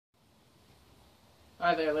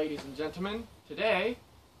Hi there, ladies and gentlemen. Today,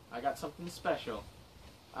 I got something special.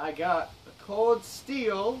 I got the cold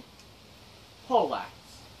steel Poleaxe.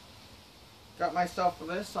 Got myself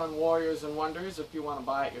this on Warriors and Wonders. If you want to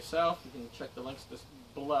buy it yourself, you can check the links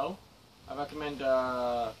below. I recommend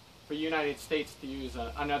for United States to use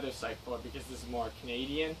another site for it because this is more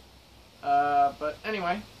Canadian. But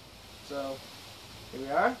anyway, so here we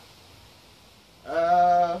are.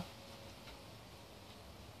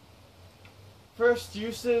 First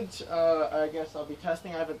usage, I guess I'll be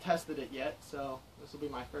testing. I haven't tested it yet, so this will be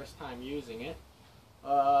my first time using it.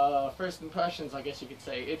 First impressions, I guess you could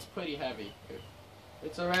say, it's pretty heavy.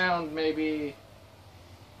 It's around maybe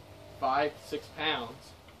 5 to 6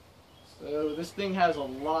 pounds. So this thing has a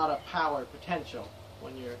lot of power potential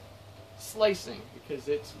when you're slicing because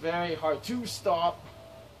it's very hard to stop.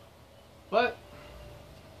 But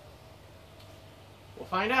we'll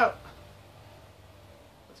find out.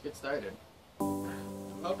 Let's get started.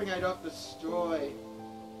 I'm hoping I don't destroy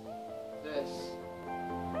this.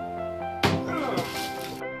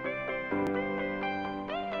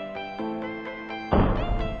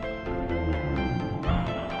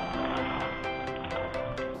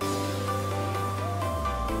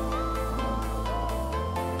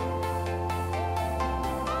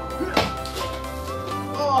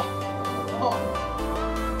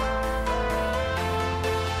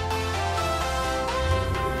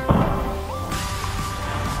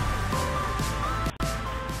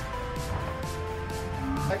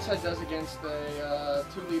 Ahxello does against a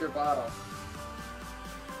 2-liter bottle.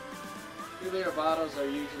 2-liter bottles are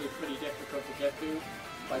usually pretty difficult to get through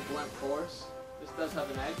by blunt force. This does have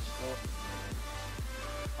an edge, so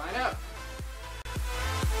find out.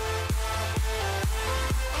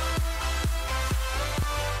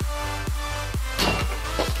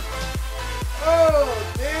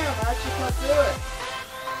 Oh, damn! I actually can't do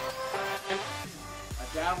it. A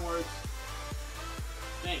downward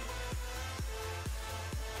thing.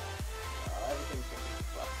 Everything's gonna be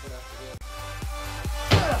busted after this.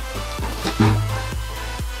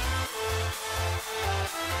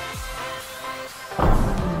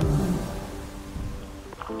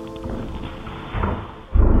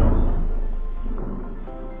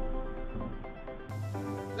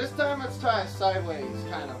 This time let's try a sideways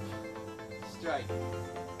kind of strike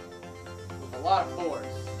with a lot of force.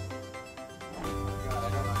 God, I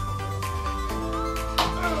don't know.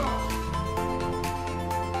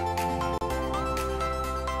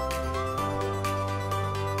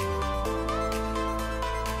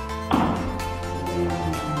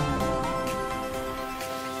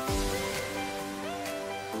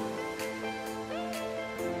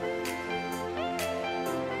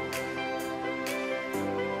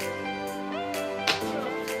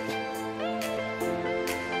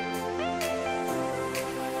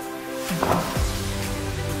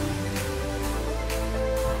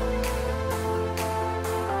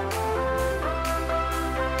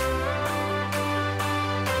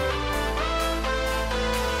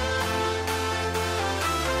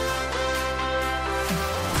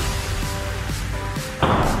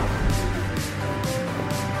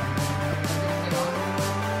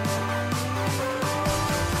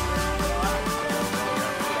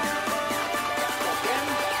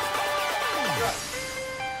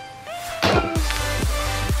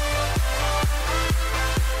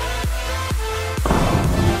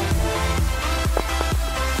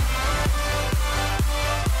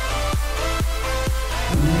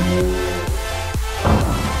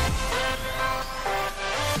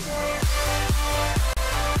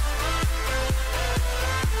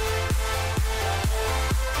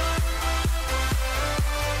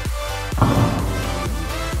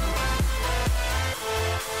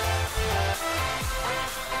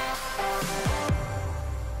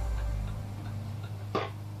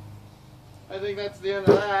 I think that's the end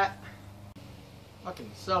of that.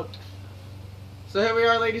 Fucking soaked. So here we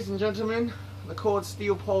are, ladies and gentlemen, the cold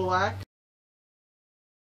steel Poleaxe.